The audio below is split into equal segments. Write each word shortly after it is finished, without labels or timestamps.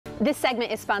This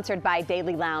segment is sponsored by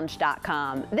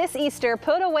DailyLounge.com. This Easter,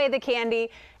 put away the candy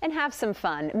and have some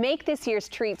fun. Make this year's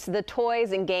treats the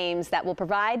toys and games that will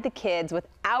provide the kids with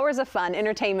hours of fun,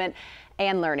 entertainment,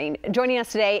 and learning. Joining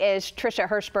us today is Trisha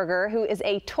Hershberger, who is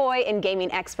a toy and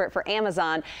gaming expert for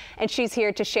Amazon, and she's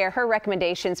here to share her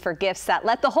recommendations for gifts that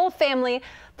let the whole family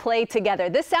play together.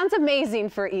 This sounds amazing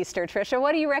for Easter. Trisha,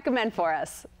 what do you recommend for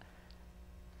us?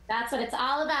 That's what it's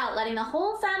all about, letting the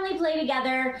whole family play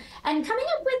together and coming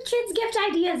up with kids' gift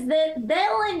ideas that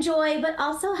they'll enjoy, but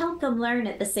also help them learn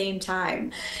at the same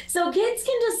time. So kids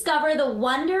can discover the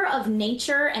wonder of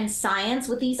nature and science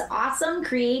with these awesome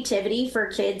creativity for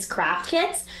kids craft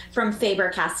kits from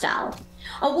Faber-Castell.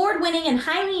 Award-winning and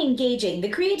highly engaging, the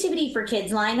Creativity for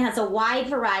Kids line has a wide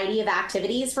variety of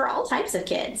activities for all types of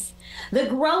kids. The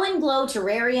Grow and Glow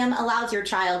Terrarium allows your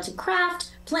child to craft,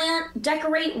 plant,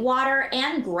 decorate, water,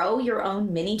 and grow your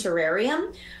own mini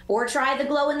terrarium. Or try the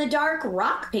glow-in-the-dark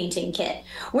rock painting kit,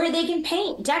 where they can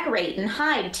paint, decorate, and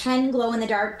hide 10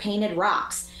 glow-in-the-dark painted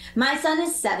rocks. My son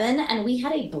is 7, and we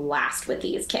had a blast with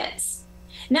these kits.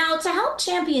 Now, to help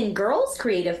champion girls'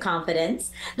 creative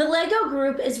confidence, the LEGO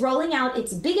Group is rolling out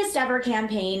its biggest ever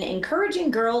campaign,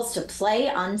 encouraging girls to play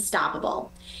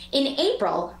unstoppable. In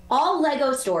April, all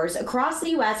LEGO stores across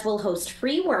the U.S. will host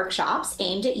free workshops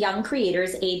aimed at young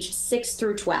creators aged 6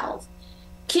 through 12.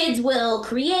 Kids will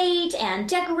create and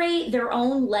decorate their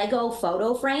own LEGO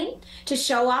photo frame to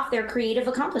show off their creative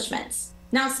accomplishments.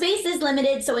 Now, space is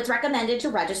limited, so it's recommended to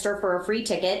register for a free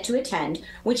ticket to attend,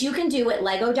 which you can do at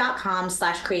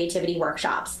lego.com/creativity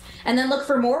workshops. And then look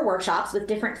for more workshops with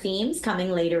different themes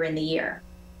coming later in the year.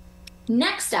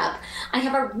 Next up, I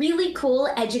have a really cool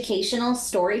educational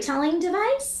storytelling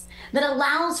device that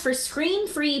allows for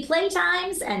screen-free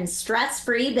playtimes and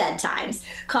stress-free bedtimes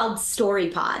called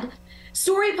StoryPod.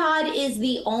 StoryPod is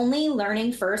the only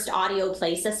learning-first audio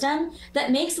play system that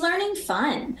makes learning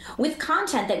fun, with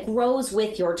content that grows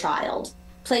with your child.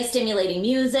 Play stimulating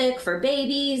music for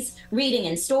babies, reading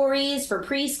and stories for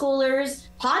preschoolers,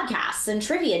 podcasts and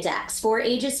trivia decks for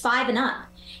ages 5 and up.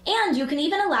 And you can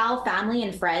even allow family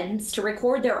and friends to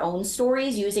record their own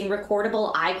stories using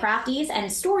recordable iCrafties and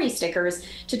story stickers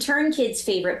to turn kids'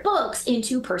 favorite books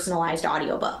into personalized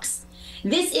audiobooks.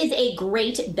 This is a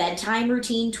great bedtime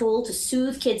routine tool to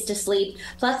soothe kids to sleep.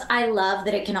 Plus, I love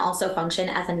that it can also function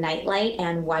as a nightlight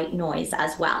and white noise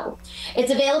as well.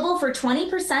 It's available for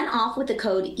 20% off with the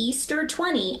code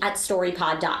EASTER20 at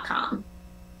StoryPod.com.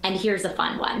 And here's a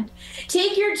fun one.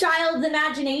 Take your child's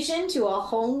imagination to a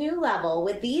whole new level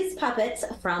with these puppets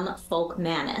from Folk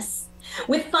Manus.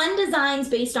 With fun designs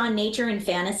based on nature and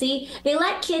fantasy, they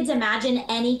let kids imagine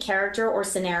any character or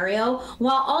scenario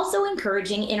while also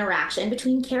encouraging interaction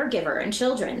between caregiver and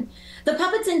children. The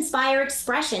puppets inspire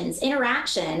expressions,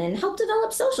 interaction, and help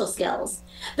develop social skills.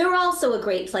 They're also a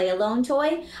great play-alone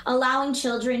toy, allowing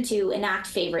children to enact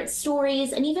favorite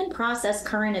stories and even process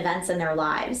current events in their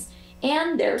lives.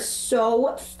 And they're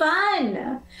so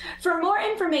fun! For more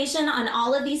information on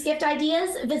all of these gift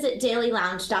ideas, visit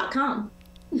DailyLounge.com.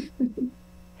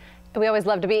 We always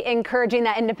love to be encouraging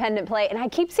that independent play, and I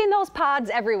keep seeing those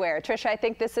pods everywhere. Trisha, I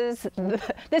think this is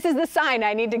the sign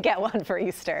I need to get one for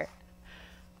Easter.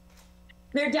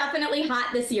 They're definitely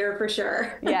hot this year for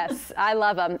sure. Yes, I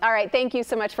love them. All right, thank you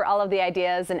so much for all of the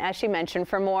ideas, and as she mentioned,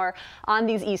 for more on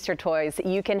these Easter toys,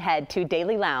 you can head to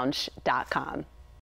DailyLounge.com.